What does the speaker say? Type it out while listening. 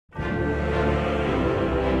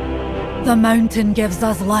the mountain gives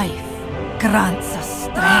us life, grants us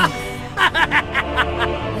strength.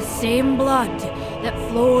 The same blood that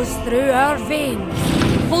flows through our veins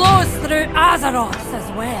flows through Azeroth's as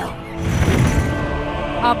well.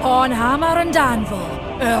 Upon hammer and anvil,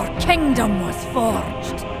 our kingdom was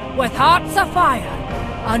forged, with hearts of fire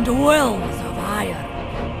and wills of iron.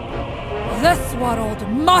 This world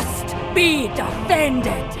must be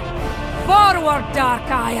defended. Forward, Dark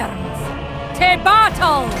Irons! To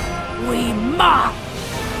battle we march!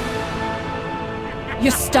 You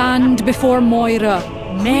stand before Moira.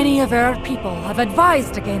 Many of our people have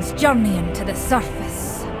advised against journeying to the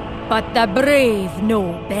surface, but the brave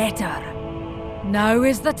know better. Now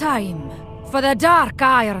is the time for the Dark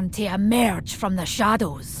Iron to emerge from the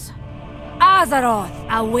shadows. Azeroth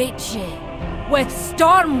awaits ye, with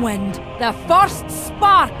Stormwind, the first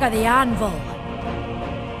spark of the anvil.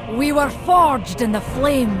 We were forged in the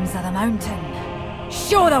flames of the mountain.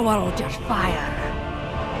 Show the world your fire.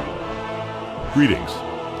 Greetings.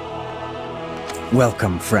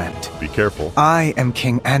 Welcome, friend. Be careful. I am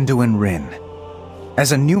King Anduin Rin.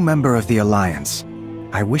 As a new member of the Alliance,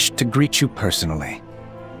 I wish to greet you personally.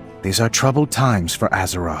 These are troubled times for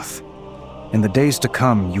Azeroth. In the days to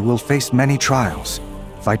come, you will face many trials,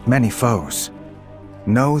 fight many foes.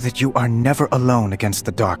 Know that you are never alone against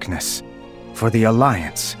the darkness, for the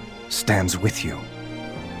Alliance stands with you.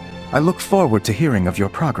 I look forward to hearing of your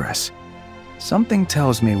progress. Something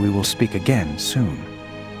tells me we will speak again soon.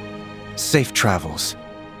 Safe travels.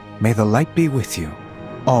 May the light be with you,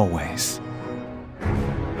 always.